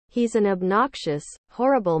He's an obnoxious,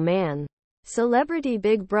 horrible man. Celebrity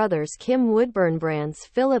Big Brother's Kim Woodburn brands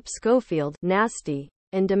Phillip Schofield nasty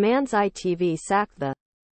and demands ITV sack the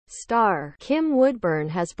star. Kim Woodburn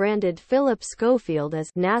has branded Phillip Schofield as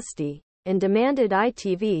nasty and demanded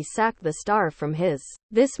ITV sack the star from his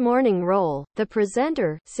This Morning role. The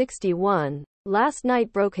presenter, 61, last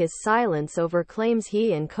night broke his silence over claims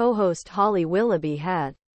he and co-host Holly Willoughby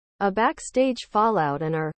had a backstage fallout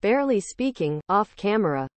and are barely speaking off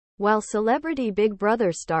camera. While celebrity Big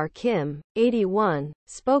Brother star Kim, 81,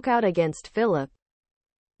 spoke out against Phillip,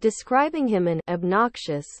 describing him an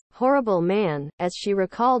obnoxious, horrible man, as she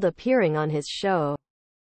recalled appearing on his show.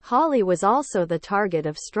 Holly was also the target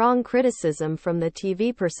of strong criticism from the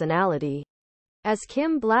TV personality, as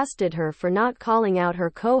Kim blasted her for not calling out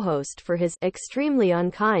her co-host for his extremely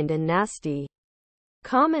unkind and nasty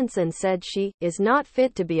comments and said she is not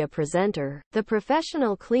fit to be a presenter. The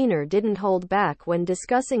professional cleaner didn't hold back when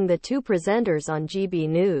discussing the two presenters on GB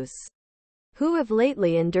News, who have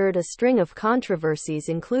lately endured a string of controversies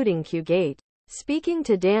including Q-Gate. Speaking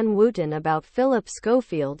to Dan Wooten about Phillip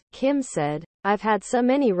Schofield, Kim said, "I've had so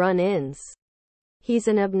many run-ins. He's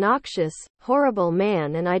an obnoxious, horrible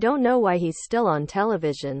man and I don't know why he's still on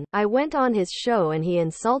television. I went on his show and he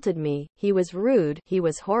insulted me, he was rude, he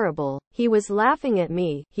was horrible, he was laughing at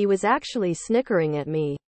me, he was actually snickering at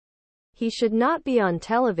me. He should not be on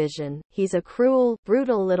television, he's a cruel,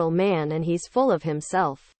 brutal little man and he's full of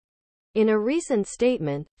himself." In a recent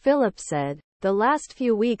statement, Phillip said, "The last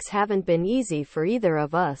few weeks haven't been easy for either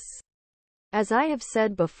of us. As I have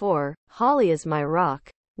said before, Holly is my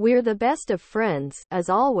rock. We're the best of friends. As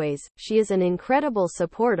always, she is an incredible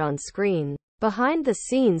support on screen, behind the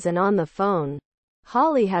scenes and on the phone.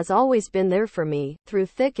 Holly has always been there for me, through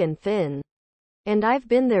thick and thin. And I've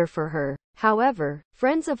been there for her." However,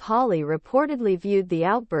 friends of Holly reportedly viewed the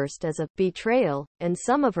outburst as a betrayal, and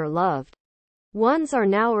some of her loved ones are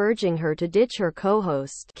now urging her to ditch her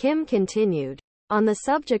co-host. Kim continued, "On the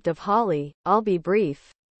subject of Holly, I'll be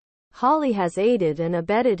brief. Holly has aided and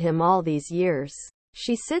abetted him all these years.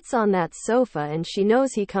 She sits on that sofa and she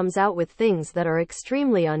knows he comes out with things that are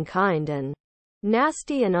extremely unkind and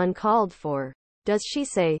nasty and uncalled for. Does she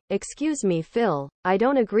say, 'Excuse me Phil, I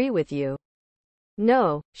don't agree with you'?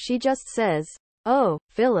 No, she just says, 'Oh,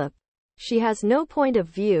 Phillip.' She has no point of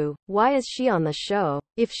view. Why is she on the show?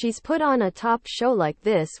 If she's put on a top show like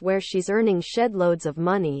this where she's earning shed loads of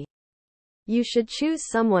money, you should choose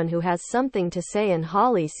someone who has something to say, and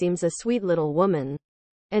Holly seems a sweet little woman.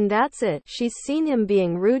 And that's it. She's seen him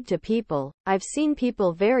being rude to people. I've seen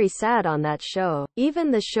people very sad on that show. Even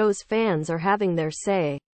the show's fans are having their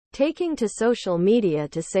say, taking to social media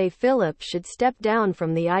to say Phillip should step down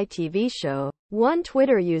from the ITV show." One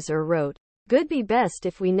Twitter user wrote, "Good be best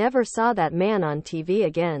if we never saw that man on TV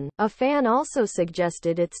again." A fan also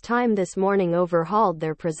suggested it's time This Morning overhauled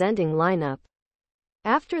their presenting lineup,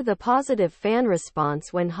 after the positive fan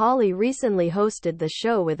response when Holly recently hosted the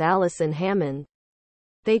show with Alison Hammond.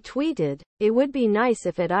 They tweeted, "It would be nice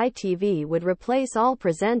if ITV would replace all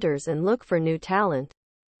presenters and look for new talent."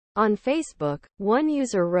 On Facebook, one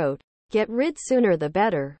user wrote, "Get rid sooner the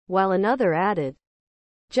better," while another added,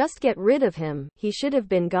 "Just get rid of him, he should have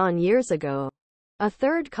been gone years ago." A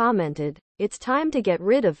third commented, "It's time to get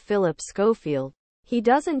rid of Phillip Schofield. He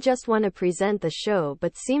doesn't just want to present the show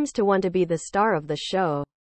but seems to want to be the star of the show."